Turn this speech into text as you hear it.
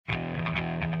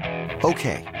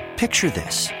Okay, picture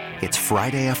this. It's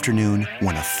Friday afternoon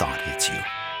when a thought hits you.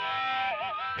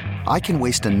 I can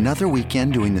waste another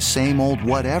weekend doing the same old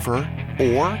whatever,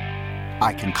 or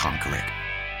I can conquer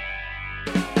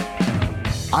it.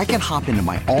 I can hop into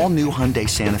my all-new Hyundai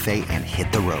Santa Fe and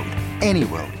hit the road. Any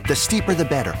road. The steeper, the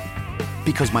better.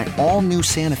 Because my all-new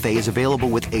Santa Fe is available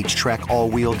with H-Track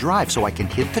all-wheel drive, so I can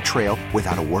hit the trail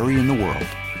without a worry in the world.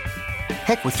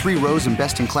 Heck, with 3 rows and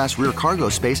best-in-class rear cargo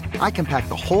space, I can pack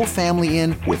the whole family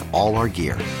in with all our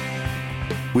gear.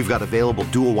 We've got available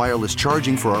dual wireless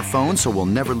charging for our phones, so we'll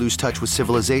never lose touch with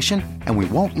civilization, and we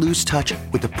won't lose touch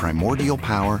with the primordial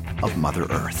power of Mother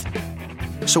Earth.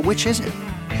 So which is it?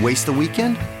 Waste the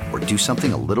weekend or do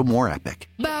something a little more epic?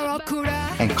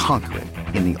 And conquer it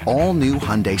in the all-new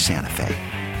Hyundai Santa Fe.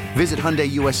 Visit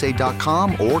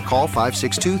HyundaiUSA.com or call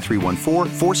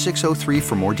 562-314-4603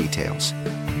 for more details.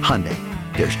 Hyundai,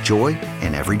 there's joy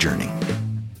in every journey.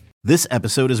 This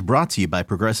episode is brought to you by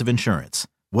Progressive Insurance.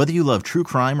 Whether you love true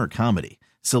crime or comedy,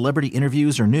 celebrity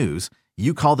interviews or news,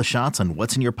 you call the shots on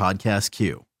what's in your podcast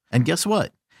queue. And guess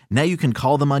what? Now you can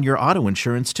call them on your auto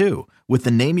insurance too with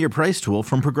the Name Your Price tool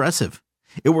from Progressive.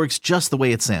 It works just the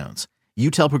way it sounds. You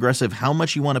tell Progressive how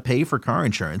much you want to pay for car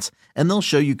insurance, and they'll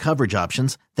show you coverage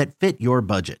options that fit your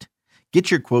budget. Get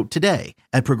your quote today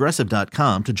at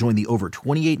Progressive.com to join the over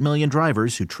 28 million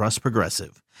drivers who trust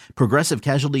Progressive. Progressive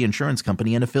Casualty Insurance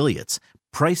Company and Affiliates.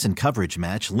 Price and coverage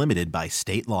match limited by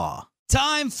state law.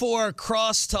 Time for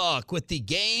Crosstalk with the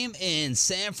game in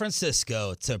San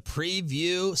Francisco to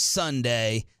preview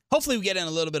Sunday. Hopefully we get in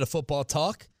a little bit of football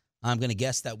talk. I'm going to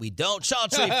guess that we don't. Sean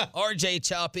Sharif, RJ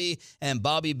Choppy, and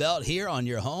Bobby Belt here on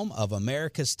your home of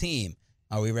America's team.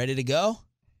 Are we ready to go?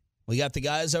 We got the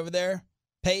guys over there.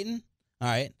 Peyton? All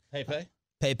right. Pepe.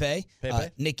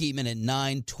 Nick Eatman at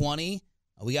 9:20.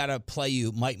 We got to play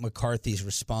you Mike McCarthy's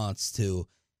response to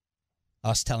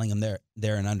us telling him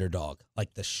they're an underdog.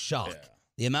 Like the shock. Yeah.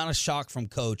 The amount of shock from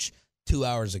Coach 2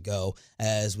 hours ago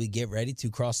as we get ready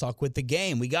to crosstalk with the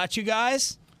game. We got you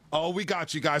guys? Oh, we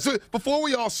got you guys. Before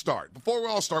we all start, we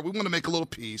want to make a little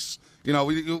piece. You know,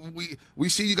 we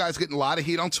see you guys getting a lot of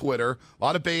heat on Twitter, a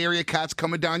lot of Bay Area cats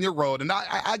coming down your road, and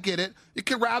I get it. It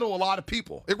can rattle a lot of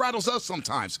people. It rattles us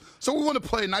sometimes. So we want to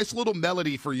play a nice little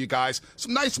melody for you guys,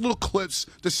 some nice little clips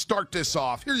to start this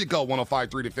off. Here you go,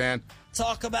 105.3 The Fan.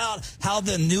 Talk about how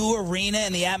the new arena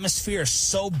and the atmosphere is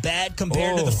so bad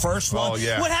compared to the first one. Oh,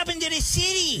 yeah. What happened to the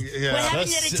city? Yeah. What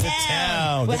happened to the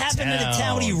town? What happened to the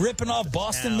town? What are you ripping off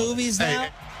Boston movies now?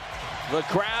 The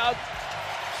crowd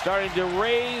starting to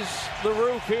raise the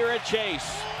roof here at Chase.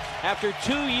 After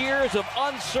 2 years of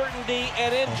uncertainty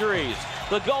and injuries,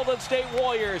 the Golden State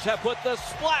Warriors have put the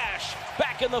splash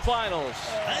back in the finals.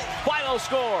 Final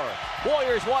score,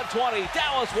 Warriors 120,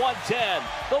 Dallas 110.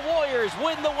 The Warriors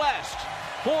win the West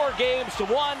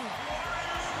 4-1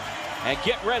 and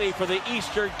get ready for the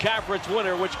Eastern Conference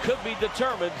winner, which could be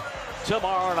determined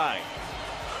tomorrow night.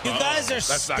 You guys are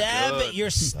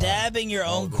stabbing your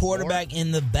own quarterback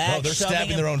in the back. No, they're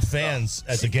stabbing their own fans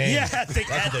at the game. Yeah, at the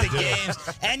games.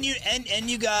 And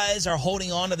you guys are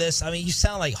holding on to this. I mean, you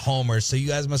sound like homers, so you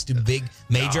guys must do big,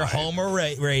 major homer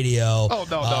radio. Oh,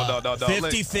 no.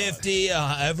 50-50.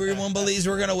 Everyone believes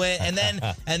we're going to win. And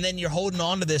then you're holding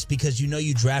on to this because you know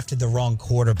you drafted the wrong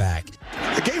quarterback.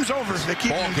 The game's over if they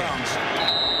keep in bounds.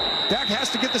 Dak has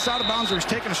to get this out of bounds or he's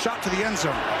taking a shot to the end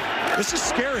zone. This is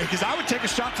scary because I would take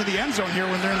a shot to the end zone here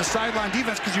when they're in the sideline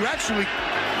defense because you actually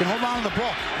can hold on to the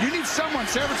ball. You need someone,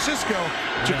 San Francisco,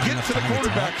 to get to the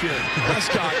quarterback here.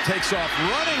 Prescott takes off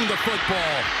running the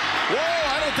football. Whoa,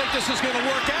 I don't think this is going to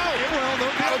work out.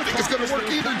 I don't think it's going to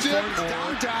work either, Jim.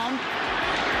 Down.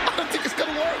 I don't think it's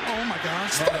going to work. Oh, my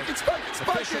gosh.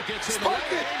 Spike it.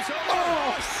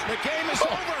 Oh, the game is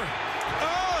over.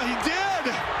 Oh, he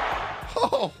did.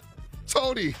 Oh,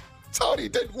 Tony,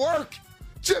 it didn't work.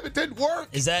 Jim, it didn't work.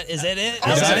 Is that it?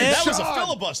 That was a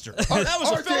filibuster. That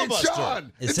was a filibuster.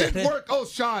 Sean, it didn't work. Oh,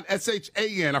 Sean,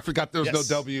 S-H-A-N. I forgot there was no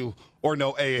W or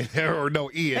no A or no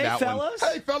E in that one.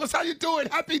 Hey, fellas, how you doing?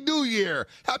 Happy New Year.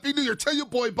 Happy New Year. Tell your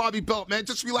boy Bobby Belt, man,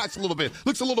 just relax a little bit.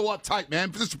 Looks a little uptight,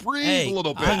 man. Just breathe a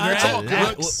little bit.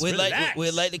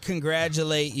 We'd like to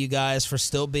congratulate you guys for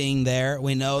still being there.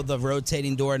 We know the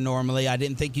rotating door normally. I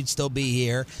didn't think you'd still be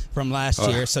here from last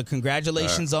year, so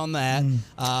congratulations on that.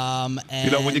 And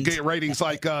you know, when you get ratings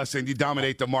like us and you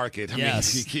dominate the market, I mean,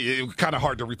 it's kind of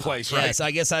hard to replace, right? Yes,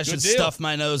 I guess I should stuff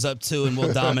my nose up too, and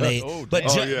we'll dominate.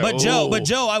 Joe,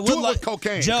 I would do it with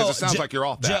cocaine because it sounds like you're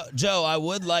off that. Joe, I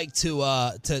would like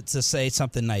to say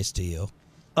something nice to you.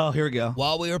 Oh, here we go.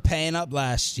 While we were paying up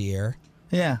last year,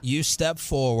 you stepped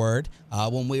forward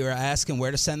when we were asking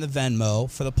where to send the Venmo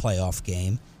for the playoff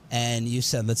game, and you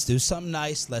said, let's do something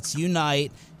nice, let's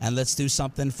unite, and let's do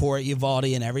something for Uvalde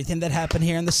and everything that happened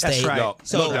here in the state. That's right.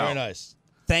 So very nice.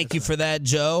 Thank you for that,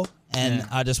 Joe, and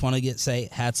I just want to say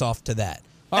hats off to that.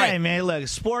 All hey, right. man, look,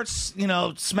 sports,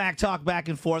 smack talk back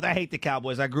and forth. I hate the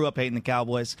Cowboys. I grew up hating the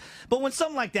Cowboys. But when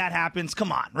something like that happens,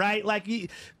 come on, right? Like, you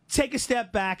take a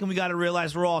step back, and we got to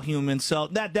realize we're all human. So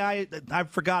I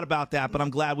forgot about that, but I'm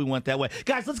glad we went that way.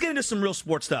 Guys, let's get into some real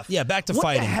sports stuff. Yeah, back to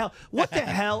fighting. What the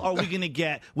hell are we going to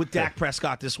get with Dak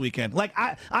Prescott this weekend? Like,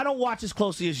 I don't watch as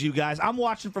closely as you guys. I'm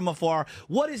watching from afar.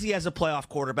 What is he as a playoff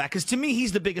quarterback? Because to me,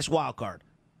 he's the biggest wild card.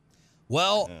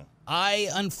 Well, I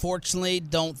unfortunately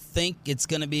don't think it's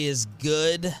going to be as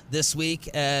good this week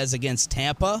as against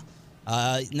Tampa.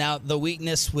 Now, the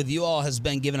weakness with you all has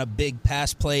been giving up big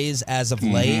pass plays as of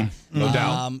late. No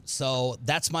doubt. So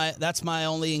that's my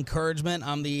only encouragement.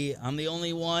 I'm the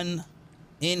only one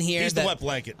in here. He's the wet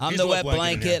blanket. I'm He's the wet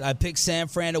blanket. in I picked San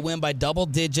Fran to win by double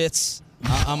digits.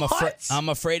 I'm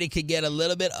afraid it could get a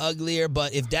little bit uglier.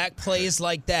 But if Dak plays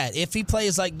like that,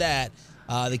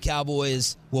 the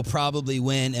Cowboys will probably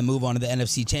win and move on to the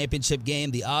NFC Championship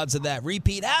game. The odds of that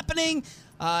repeat happening,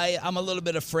 I'm a little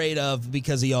bit afraid of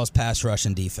because of y'all's pass rush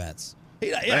and defense.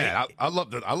 Man, I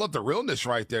love the realness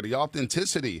right there, the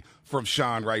authenticity from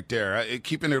Sean right there,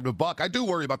 keeping it a buck. I do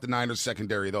worry about the Niners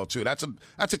secondary though too. That's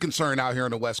a concern out here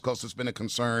on the West Coast. It's been a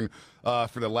concern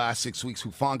for the last 6 weeks.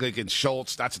 Hufanga against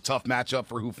Schultz. That's a tough matchup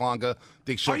for Hufanga. I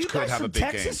think Schultz could have a big game. Are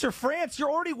you guys from Texas or France?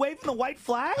 You're already waving the white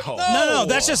flag? Oh. No,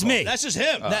 that's just me. That's just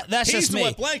him. That's He's just the me.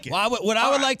 wet blanket. Well, what I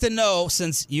would like to know,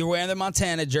 since you're wearing the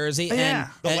Montana jersey, Yeah.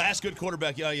 The last good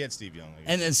quarterback, you had Steve Young.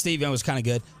 and then Steve Young was kind of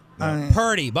good.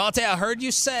 Purdy. But I'll tell you, I heard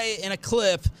you say in a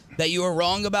clip that you were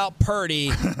wrong about Purdy.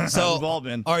 So We've all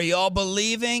been. Are y'all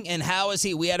believing, and how is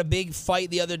he? We had a big fight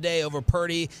the other day over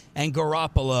Purdy and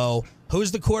Garoppolo.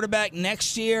 Who's the quarterback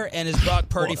next year, and is Brock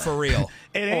Purdy for real?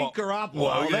 It ain't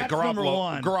Garoppolo. That's number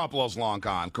one. Garoppolo's long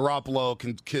gone. Garoppolo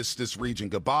can kiss this region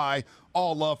goodbye.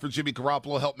 All love for Jimmy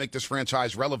Garoppolo. Helped make this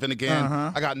franchise relevant again.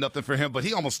 I got nothing for him, but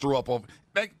he almost threw up.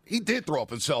 He did throw up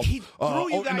himself. He threw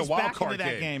you in the guys wild back card into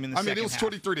that game in the I mean, it was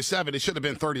second half. 23-7. It should have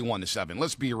been 31-7.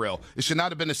 Let's be real. It should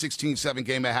not have been a 16-7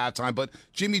 game at halftime. But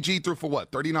Jimmy G threw for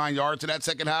 39 yards in that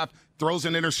second half. Throws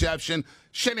an interception.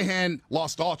 Shanahan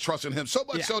lost all trust in him, so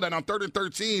much so that on 3rd and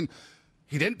 13,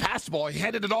 he didn't pass the ball. He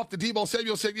handed it off to Deebo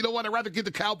Samuel. Said, you know what? I'd rather give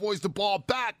the Cowboys the ball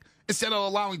back instead of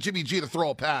allowing Jimmy G to throw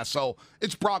a pass. So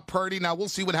it's Brock Purdy. Now, we'll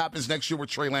see what happens next year with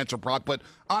Trey Lance or Brock. But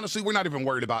honestly, we're not even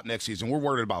worried about next season. We're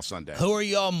worried about Sunday. Who are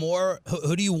y'all more?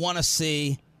 Who do you want to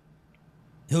see?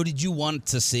 Who did you want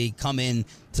to see come in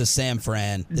to San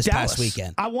Fran this Dallas. past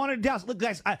weekend? I wanted Dallas. Look,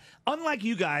 guys, unlike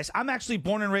you guys, I'm actually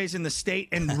born and raised in the state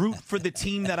and root for the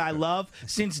team that I love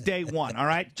since day one, all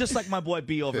right? Just like my boy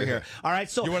B over here, all right?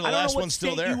 So You're one of the I don't last know what ones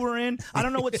still state there. you were in. I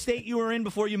don't know what state you were in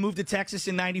before you moved to Texas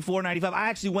in 94, 95. I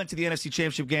actually went to the NFC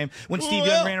Championship game when Steve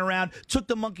Young ran around, took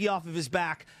the monkey off of his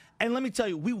back. And let me tell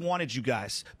you, we wanted you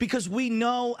guys because we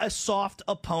know a soft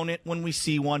opponent when we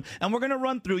see one. And we're going to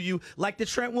run through you like the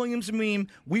Trent Williams meme.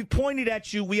 We pointed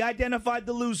at you. We identified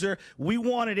the loser. We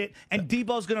wanted it. And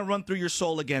Debo's going to run through your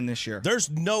soul again this year.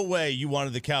 There's no way you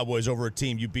wanted the Cowboys over a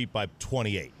team you beat by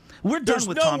 28. We're done There's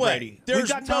with no Tom way. Brady. There's We've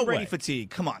got no Tom Brady way.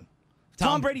 fatigue. Come on.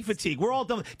 Tom Brady fatigue. We're all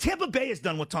done. Tampa Bay is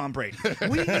done with Tom Brady.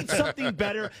 We need something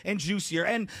better and juicier.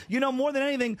 And, more than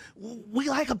anything, we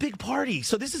like a big party.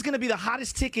 So this is going to be the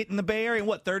hottest ticket in the Bay Area in,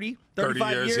 30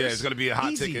 years? Yeah, it's going to be a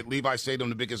hot Easy. ticket. Levi Stadium,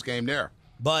 the biggest game there.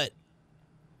 But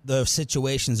the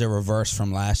situations are reversed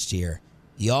from last year.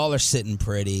 Y'all are sitting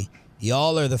pretty.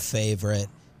 Y'all are the favorite.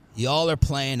 Y'all are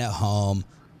playing at home.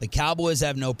 The Cowboys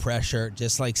have no pressure,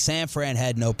 just like San Fran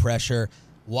had no pressure.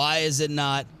 Why is it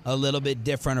not a little bit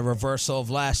different, a reversal of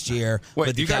last year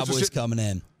with the Cowboys coming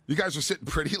in? You guys were sitting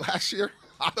pretty last year?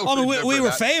 We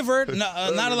were favored.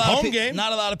 Not a lot game.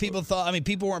 Not a lot of people thought. I mean,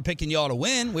 people weren't picking y'all to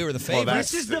win. We were the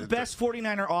favorites. This is the best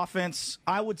 49er offense,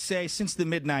 I would say, since the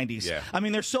mid-'90s. Yeah. I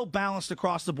mean, they're so balanced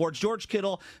across the board. George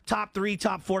Kittle, top 3,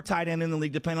 top 4 tight end in the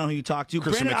league, depending on who you talk to.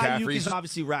 Christian Brandon Ayuk McCaffrey's- is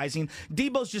obviously rising.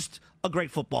 Debo's just a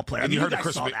great football player. And I mean, you heard of guys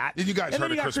Chris saw Mc- that. and you guys then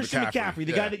heard you of got Christian McCaffrey, the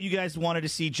McCaffrey. guy Yeah. that you guys wanted to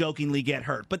see jokingly get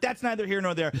hurt. But that's neither here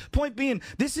nor there. Point being,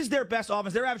 this is their best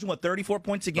offense. They're averaging, 34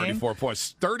 points a game? 34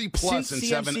 points. 30-plus Since in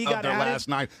 7 CMC of got their added? last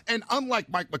 9. And unlike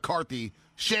Mike McCarthy,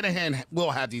 Shanahan will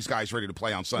have these guys ready to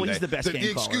play on Sunday. he's the best game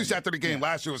The caller. excuse after the game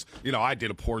last year was, I did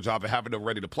a poor job of having them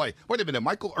ready to play. Wait a minute.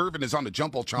 Michael Irvin is on the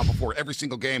Jumbotron before every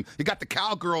single game. You got the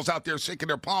Cowgirls out there shaking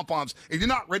their pom-poms, and you're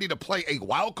not ready to play a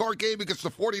wild card game against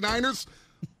the 49ers?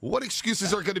 What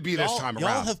excuses are going to be this time around?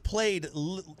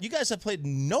 You guys have played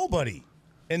nobody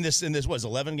In this was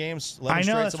 11 games. 11 I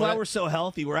know straight, that's why we're so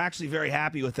healthy. We're actually very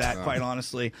happy with that. Quite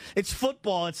honestly, it's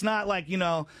football. It's not like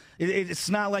it's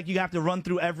not like you have to run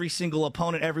through every single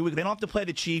opponent every week. They don't have to play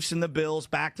the Chiefs and the Bills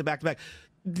back to back to back.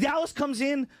 Dallas comes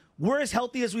in. We're as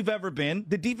healthy as we've ever been.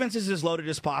 The defense is as loaded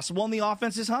as possible, and the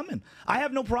offense is humming. I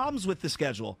have no problems with the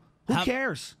schedule. Who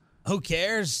cares? Who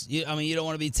cares? You don't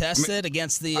want to be tested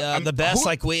against the best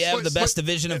like we have, the best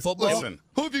division in football? Listen,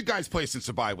 who have you guys played since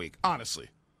the bye week? Honestly.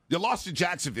 You lost to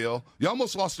Jacksonville. You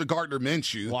almost lost to Gardner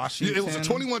Minshew. Washington. It was a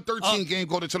 21-13 game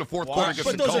going into the fourth quarter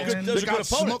against the Colts. They got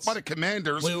smoked by the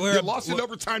Commanders. You lost in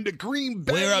overtime to Green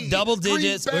Bay. We were up double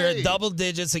digits. We were at double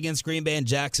digits against Green Bay and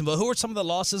Jacksonville. Who were some of the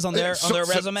losses on their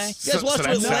resume? You guys lost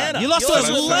to Atlanta. You lost to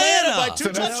Atlanta by 2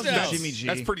 touchdowns. Jimmy G.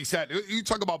 That's pretty sad. You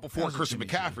talk about before Christian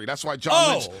McCaffrey. That's why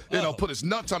John Lynch, put his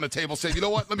nuts on the table, said, you know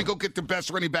what? Let me go get the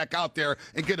best running back out there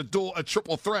and get a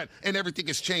triple threat. And everything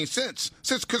has changed since.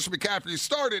 Since Christian McCaffrey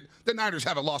started, the Niners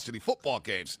haven't lost any football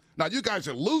games. Now you guys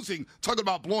are losing, talking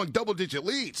about blowing double-digit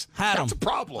leads. That's a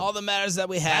problem. All that matters is that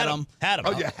we had them.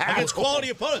 Oh, you had against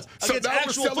quality opponents. So against now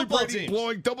actual we're football celebrating teams.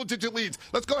 blowing double-digit leads.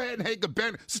 Let's go ahead and hang a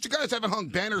banner. Since you guys haven't hung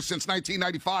banners since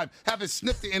 1995, haven't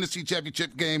sniffed the NFC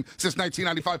Championship game since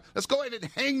 1995, let's go ahead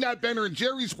and hang that banner in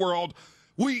Jerry's world.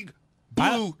 We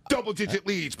blew double-digit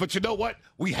leads, but you know what?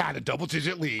 We had a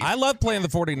double-digit lead. I love playing the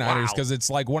 49ers because it's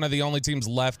like one of the only teams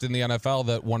left in the NFL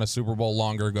that won a Super Bowl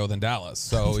longer ago than Dallas.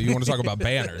 So you want to talk about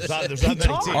banners. There's not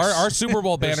many teams. Our Super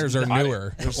Bowl banners are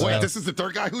newer. Wait, this is the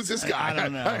third guy? Who's this guy? I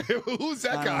don't know. Who's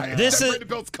that guy? This is Brandon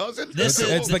Belt's cousin?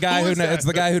 It's the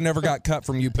guy who never got cut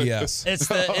from UPS. This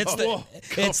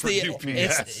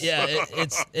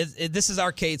is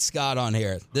our Kate Scott on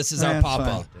here. This is our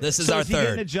Papa. This is our Is he third.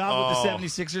 getting a job with the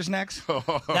 76ers next?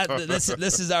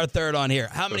 This is our third on here.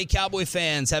 How many Cowboy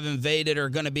fans have invaded or are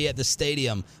going to be at the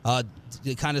stadium,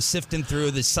 kind of sifting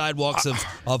through the sidewalks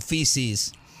of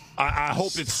feces? I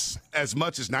hope it's as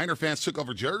much as Niner fans took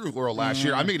over Jerry's World last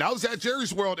year. I mean, I was at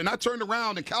Jerry's World, and I turned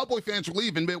around, and Cowboy fans were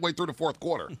leaving midway through the fourth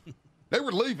quarter. They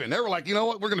were leaving. They were like, you know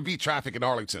what? We're going to beat traffic in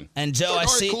Arlington. And Joe, like,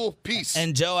 I see. Cool, peace.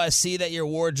 And Joe, I see that your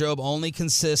wardrobe only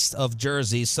consists of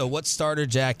jerseys. So, what starter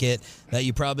jacket that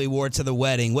you probably wore to the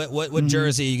wedding? What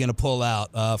jersey are you going to pull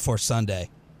out for Sunday?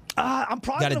 I'm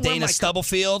probably got a Dana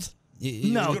Stubblefield.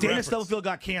 No, Dana Stubblefield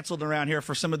got canceled around here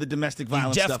for some of the domestic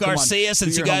violence Jeff stuff. Garcia,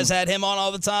 since you guys had him on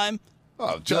all the time.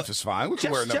 Oh, Jeff is fine. We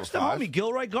can wear number Jeff's the 5. homie,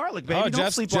 Gilroy Garlic, baby. Don't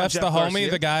Jeff's sleep on Jeff the homie,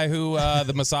 Garcia. the guy who,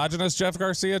 the misogynist Jeff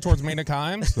Garcia towards Mina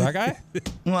Kimes. That guy?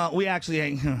 Well, we actually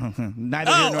ain't.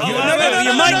 Neither here nor there. No,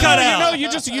 your mic cut out. You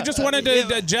just wanted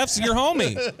to. Jeff's your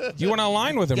homie. You want to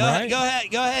align with him, right?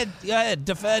 Go ahead.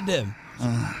 Defend him.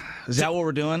 Is that what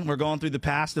we're doing? We're going through the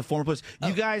past, the former place.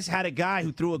 You guys had a guy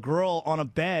who threw a girl on a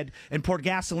bed and poured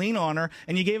gasoline on her,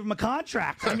 and you gave him a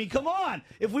contract. I mean, come on.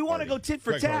 If we want to go tit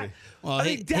for tat. Well,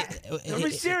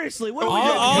 seriously, what are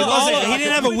we doing? He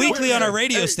didn't have a weekly on our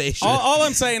radio station. All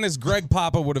I'm saying is Greg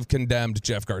Papa would have condemned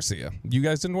Jeff Garcia. You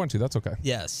guys didn't want to. That's okay.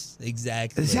 Yes,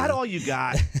 exactly. Is that all you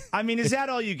got? I mean, is that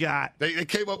all you got? They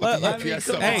came up with the UPS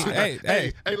stuff.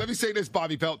 Hey, let me say this,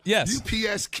 Bobby Belt. Yes.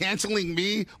 UPS canceling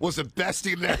me was the best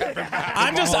thing that ever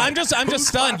happened. I'm just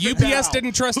stunned. UPS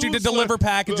didn't trust you to deliver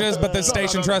packages, but the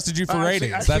station trusted you for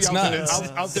ratings. That's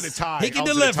nuts. I was in a tie. He can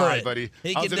deliver it, buddy.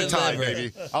 I was in a tie,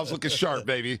 baby. I was looking sharp,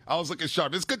 baby. I was looking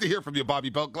sharp. It's good to hear from you, Bobby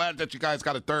Belt. Glad that you guys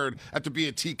got a third after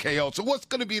being TKO. So what's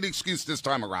going to be the excuse this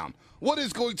time around? What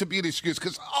is going to be the excuse?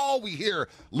 Because all we hear,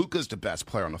 Luka's the best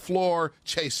player on the floor.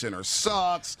 Chase Center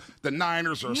sucks. The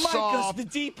Niners are soft. the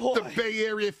deep boy. The Bay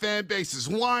Area fan base is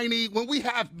whiny. When we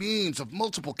have memes of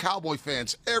multiple Cowboy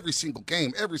fans every single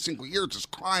game, every single year,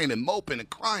 just crying and moping and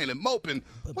crying and moping,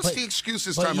 what's the excuse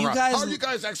this time around? How are you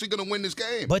guys actually going to win this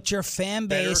game? But your fan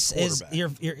base is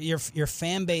your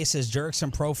fan base, as Jerks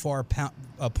and Profar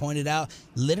pointed out,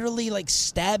 literally like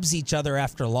stabs each other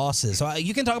after losses. So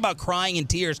you can talk about crying and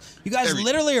tears. You guys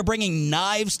literally are bringing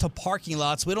knives to parking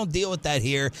lots. We don't deal with that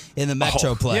here in the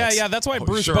Metroplex. Yeah. That's why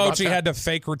Bruce Bochy had to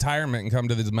fake retirement and come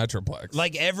to the Metroplex.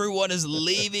 Like everyone is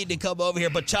leaving to come over here.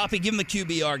 But Choppy, give him the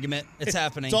QB argument. It's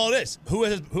happening. That's all it is. Who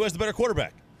has the better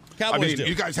quarterback? Cowboys do.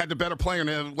 You guys had the better player in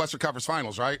the Western Conference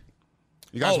Finals, right?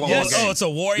 You guys won one game. Oh, it's a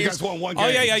Warriors. You guys won one game. Oh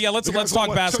yeah. Let's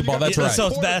talk basketball. That's right. So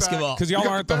it's basketball Because y'all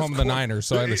aren't the home of the Niners,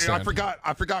 so I understand.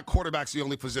 I forgot quarterback's the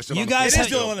only position. You guys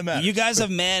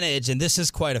have managed, and this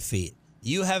is quite a feat.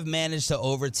 you have managed to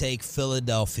overtake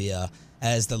Philadelphia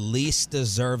as the least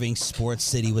deserving sports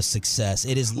city with success.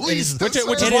 It is, which is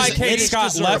why Kate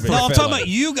Scott left. No, I'm talking about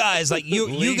you guys. Like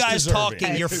you guys deserving.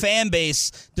 talking. Your fan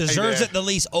base deserves it the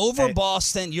least. Over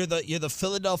Boston, you're the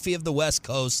Philadelphia of the West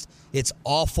Coast. It's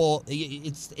awful.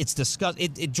 It's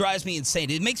disgusting. It drives me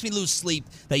insane. It makes me lose sleep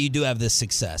that you do have this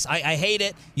success. I hate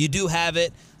it. You do have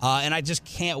it, and I just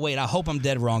can't wait. I hope I'm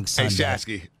dead wrong Sunday. Hey,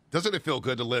 Shasky. Doesn't it feel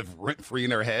good to live rent-free in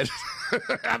their head?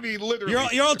 I mean, literally.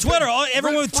 You're on Twitter.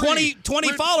 Everyone with 20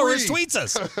 followers free. tweets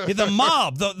us. The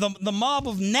mob, the mob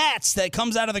of gnats that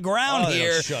comes out of the ground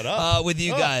here shut up. with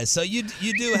you guys. So you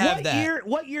do have that.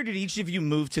 What year did each of you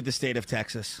move to the state of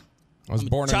Texas? I was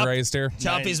born and raised here.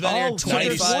 Choppy's been here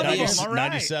 25 years. All right.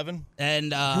 97.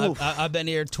 And I've been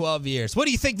here 12 years. What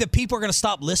do you think, that people are going to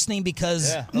stop listening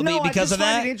because of I just that?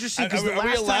 find it interesting because the Are we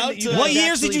last allowed time that you to- guys What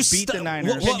years did actually you beat the st-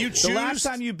 Niners? Can you The choose? last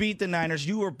time you beat the Niners,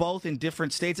 you were both in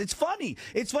different states. It's funny.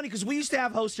 It's funny because we used to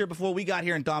have hosts here before we got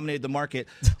here and dominated the market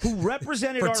who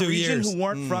represented For our 2 region years. who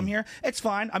weren't from here. It's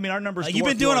fine. I mean, our numbers. You've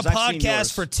been dwarf doing a yours. I've seen podcast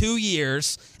yours. for 2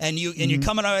 years, and you're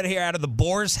coming out here out of the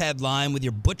Boars headline with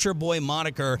your Butcher Boy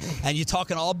moniker, and you're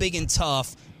talking all big and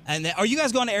tough. And are you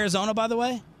guys going to Arizona, by the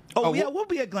way? Oh, yeah, we'll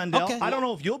be at Glendale. Okay. I don't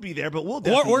know if you'll be there, but we'll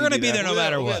definitely We're going to be be there no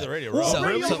matter We'll be what. at the Radio Well, Row.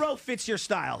 Radio Row fits your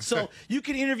style. So you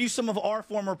can interview some of our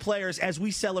former players as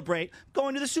we celebrate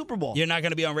going to the Super Bowl. You're not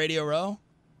going to be on Radio Row?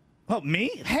 Oh,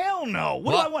 me? Hell no.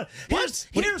 What do I want?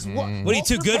 Here's what. What are you,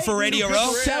 too good for Radio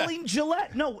Row? Selling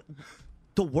Gillette? No.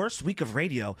 The worst week of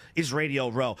radio is Radio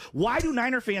Row. Why do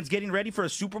Niner fans getting ready for a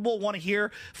Super Bowl want to hear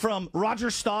from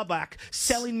Roger Staubach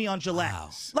selling me on Gillette? Wow.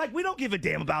 Like, we don't give a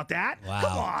damn about that. Wow.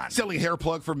 Come on. Selling hair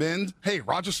plug for men. Hey,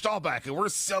 Roger Staubach, and we're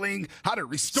selling how to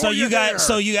restore So your hair.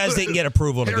 you guys didn't get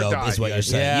approval to Hair go, dye, is what yeah. you're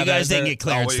saying. Yeah, you guys they're- didn't get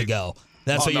clearance to go.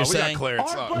 That's what no, you're we got saying?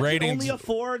 clearance. Our budget Ratings. only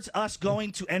affords us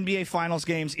going to NBA Finals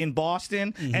games in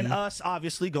Boston and us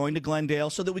obviously going to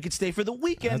Glendale so that we could stay for the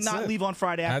weekend, That's not it. leave on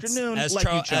Friday That's- afternoon As, like you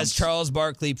as chumps. Charles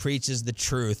Barkley preaches the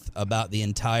truth about the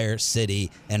entire city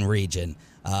and region.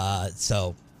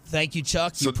 So thank you,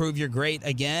 Chuck. You prove you're great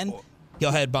again. Go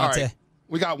ahead, All Bonte. right.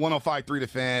 We got 105.3 The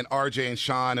Fan, RJ and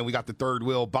Sean, and we got the third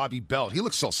wheel, Bobby Belt. He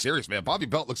looks so serious, man. Bobby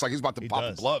Belt looks like he's about to pop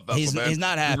a blood vessel, He's- man. he's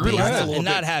not happy. He really He's is a not- little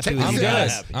not bit. happy Take with the you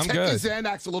guys. Xanax. I'm Take good. the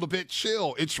Xanax a little bit.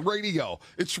 Chill. It's radio.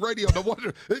 It's radio. No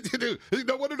wonder, dude,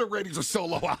 no wonder the ratings are so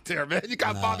low out there, man. You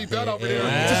got Bobby Belt over there.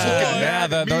 Just looking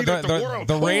mad and mean at the world.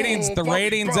 the ratings, Oh, the Bobby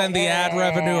ratings, Belt. and the ad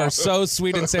revenue are so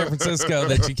sweet in San Francisco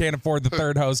that you can't afford the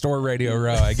third host or Radio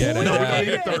Row. I get it. No, we Yeah. don't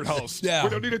need a third host. Yeah. We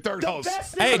don't need a third host.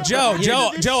 Hey, Joe,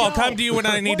 I'll come to you when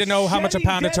I need to know how much a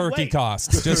pound of turkey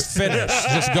costs. Just finish.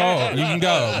 Just go. You can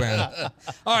go, man.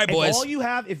 All right, boys.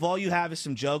 If all you have is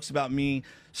some jokes about me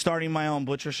starting my own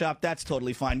butcher shop, that's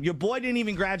totally fine. Your boy didn't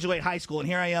even graduate high school, and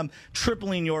here I am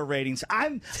tripling your ratings.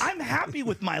 I'm happy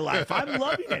with my life. I'm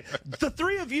loving it. The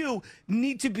three of you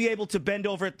need to be able to bend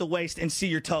over at the waist and see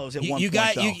your toes at one You point.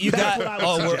 got though. you That's got. what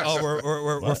I would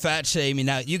suggest. We're fat shaming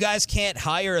now. You guys can't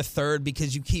hire a third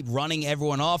because you keep running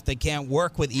everyone off. They can't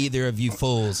work with either of you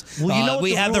fools. Well, you know what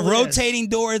we the have the rule is. rotating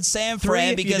door at San Three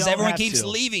Fran if you because don't everyone have keeps to.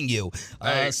 leaving you.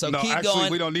 Hey, So no, keep actually,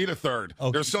 going. we don't need a third.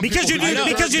 There's some Because people you who do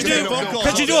need a because you third. do We don't need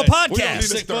because you do a We don't need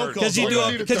podcast. a third. Because you We do don't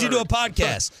a need because you do a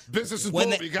podcast. Business is When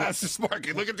booming, they- guys. It's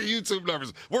market. Look at the YouTube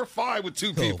numbers. We're fine with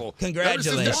two people. Congratulations.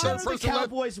 Ever since Why that are the person left-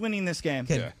 Cowboys winning this game?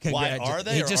 Why are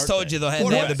they He or just aren't told they? you they have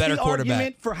the What's better the quarterback.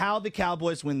 argument for how the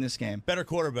Cowboys win this game? Better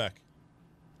quarterback.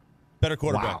 Better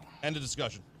quarterback. Wow. End of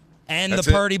discussion. And That's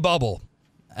the it. Purdy bubble.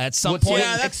 At some What's- point,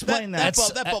 yeah, explain that.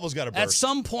 That bubble's got to burst. At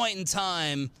some point in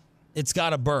time, it's got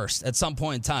to burst. At some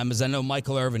point in time, as I know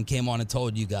Michael Irvin came on and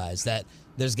told you guys that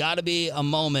there's got to be a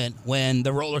moment when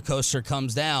the roller coaster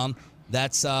comes down.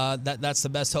 That's the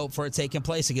best hope for it taking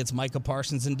place against Micah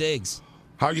Parsons and Diggs.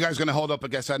 How are you guys going to hold up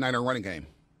against that Niner running game?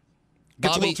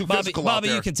 Gets a little too physical out Bobby,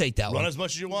 there. you can take that Run one. as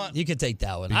much as you want. You can take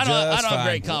that one. Be I don't just have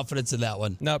great fine. confidence in that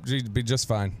one. Nope, you'd be just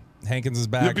fine. Hankins is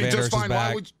back. You'll be Van Der just Esch is fine. Why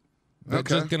back. would They're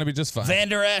Okay. just gonna be just fine. Van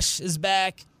Der Esch is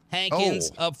back.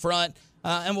 Hankins Oh. up front,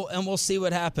 and we'll see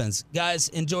what happens. Guys,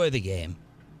 enjoy the game.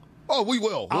 Oh, we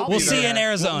will. We'll We'll be see you there. in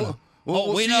Arizona.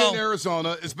 We'll we see know. you in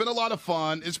Arizona. It's been a lot of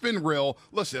fun. It's been real.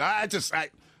 Listen,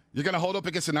 you're going to hold up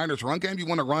against the Niners run game? You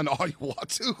want to run all you want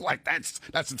to? Like, that's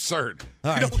absurd.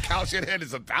 All You know right. what Kyle Shanahan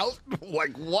is about?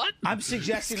 Like, what? I'm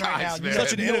suggesting These right now. guys, man.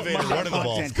 Such an you know what innovator Monday running the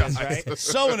ball. content is, right? So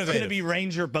It's going to innovative. be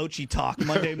Ranger Bochy talk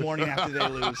Monday morning after they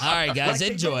lose. All right, guys, Like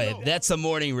they enjoy don't it. know. That's the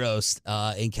morning roast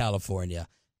in California.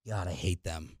 God, I hate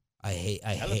them. I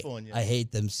California.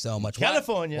 hate them so much.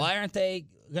 California. Why aren't they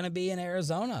going to be in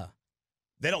Arizona?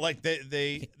 They don't like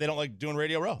they don't like doing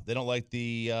Radio Row. They don't like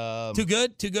the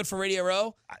Too good for Radio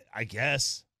Row. I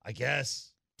guess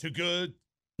too good.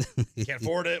 Can't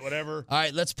afford it, whatever. All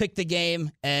right, let's pick the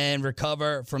game and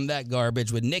recover from that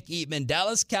garbage with Nick Eatman,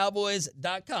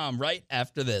 DallasCowboys.com, right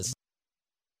after this.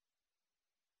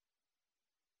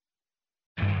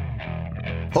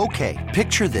 Okay,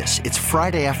 picture this. It's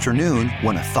Friday afternoon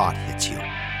when a thought hits you.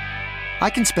 I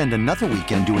can spend another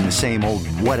weekend doing the same old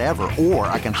whatever, or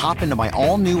I can hop into my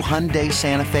all-new Hyundai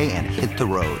Santa Fe and hit the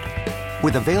road.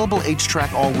 With available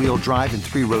H-Track all-wheel drive and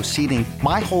 3-row seating,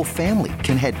 my whole family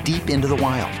can head deep into the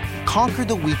wild. Conquer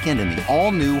the weekend in the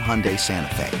all-new Hyundai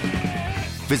Santa Fe.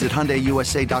 Visit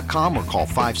HyundaiUSA.com or call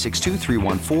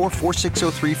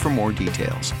 562-314-4603 for more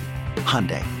details.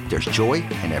 Hyundai, there's joy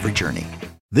in every journey.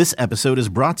 This episode is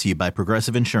brought to you by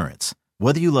Progressive Insurance.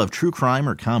 Whether you love true crime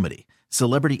or comedy,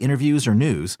 celebrity interviews or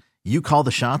news, you call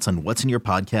the shots on what's in your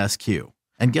podcast queue.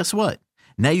 And guess what?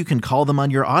 Now you can call them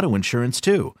on your auto insurance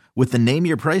too with the Name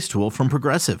Your Price tool from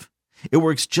Progressive. It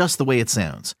works just the way it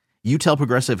sounds. You tell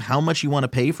Progressive how much you want to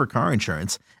pay for car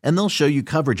insurance, and they'll show you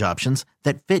coverage options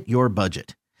that fit your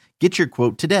budget. Get your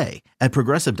quote today at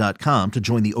Progressive.com to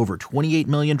join the over 28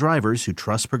 million drivers who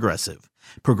trust Progressive.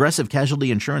 Progressive Casualty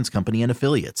Insurance Company and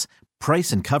Affiliates.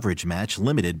 Price and coverage match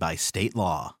limited by state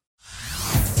law.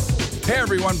 Hey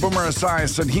everyone, Boomer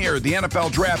Esiason here. The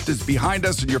NFL draft is behind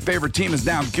us and your favorite team is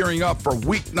now gearing up for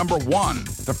week number 1.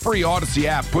 The free Odyssey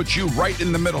app puts you right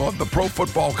in the middle of the pro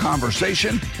football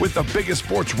conversation with the biggest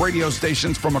sports radio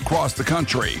stations from across the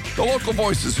country. The local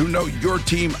voices who know your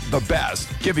team the best,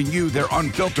 giving you their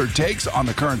unfiltered takes on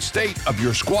the current state of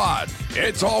your squad.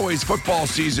 It's always football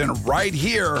season right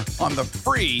here on the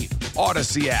free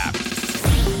Odyssey app.